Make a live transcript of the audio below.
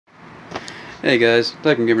Hey guys,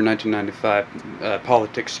 Gamer 1995,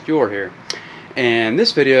 Politics Cure here. And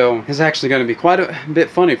this video is actually going to be quite a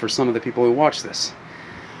bit funny for some of the people who watch this.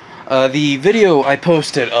 The video I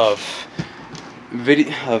posted of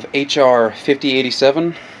HR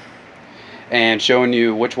 5087 and showing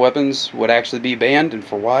you which weapons would actually be banned and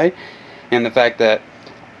for why, and the fact that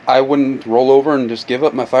I wouldn't roll over and just give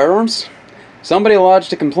up my firearms, somebody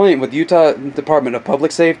lodged a complaint with Utah Department of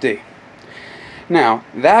Public Safety. Now,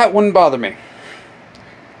 that wouldn't bother me.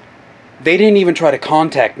 They didn't even try to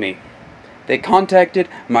contact me. They contacted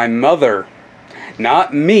my mother.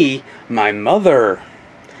 Not me, my mother.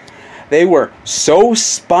 They were so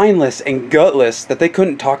spineless and gutless that they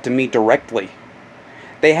couldn't talk to me directly.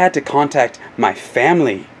 They had to contact my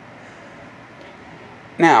family.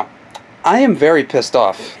 Now, I am very pissed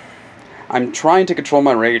off. I'm trying to control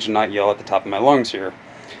my rage and not yell at the top of my lungs here.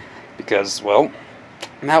 Because, well,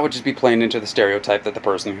 that would just be playing into the stereotype that the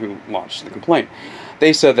person who launched the complaint.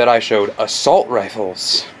 They said that I showed assault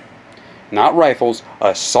rifles. Not rifles,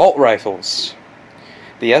 assault rifles.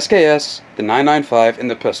 The SKS, the 995, and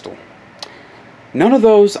the pistol. None of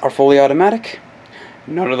those are fully automatic.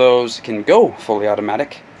 None of those can go fully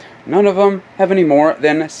automatic. None of them have any more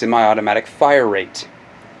than semi-automatic fire rate.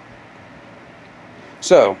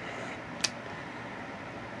 So,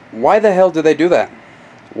 why the hell did they do that?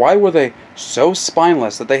 Why were they so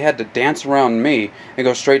spineless that they had to dance around me and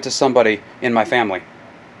go straight to somebody in my family?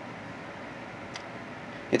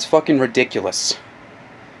 It's fucking ridiculous.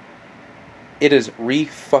 It is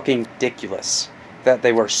fucking ridiculous that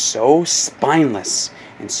they were so spineless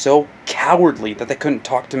and so cowardly that they couldn't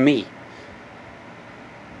talk to me.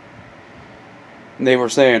 They were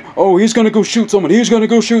saying, oh, he's gonna go shoot someone, he's gonna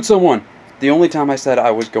go shoot someone. The only time I said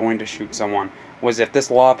I was going to shoot someone was if this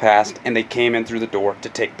law passed and they came in through the door to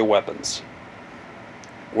take the weapons.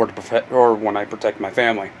 Or when I protect my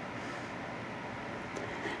family.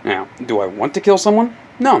 Now, do I want to kill someone?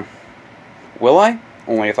 No. Will I?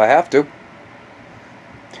 Only if I have to.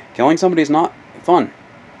 Killing somebody is not fun.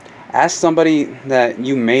 Ask somebody that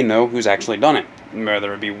you may know who's actually done it.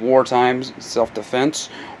 Whether it be war times, self-defense,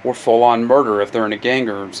 or full-on murder if they're in a gang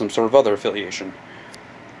or some sort of other affiliation.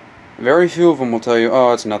 Very few of them will tell you,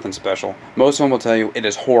 oh, it's nothing special. Most of them will tell you it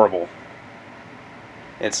is horrible.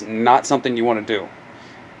 It's not something you want to do.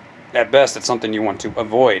 At best, it's something you want to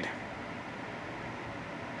avoid.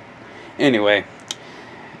 Anyway,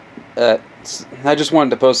 I just wanted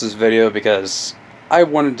to post this video because I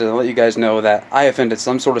wanted to let you guys know that I offended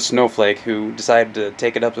some sort of snowflake who decided to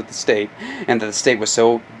take it up with the state, and that the state was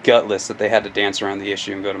so gutless that they had to dance around the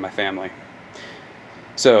issue and go to my family.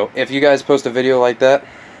 So, if you guys post a video like that,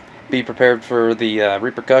 be prepared for the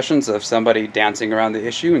repercussions of somebody dancing around the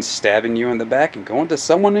issue and stabbing you in the back and going to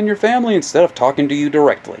someone in your family instead of talking to you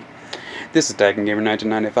directly. This is Gamer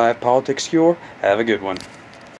 1995, Politics Cure. Have a good one.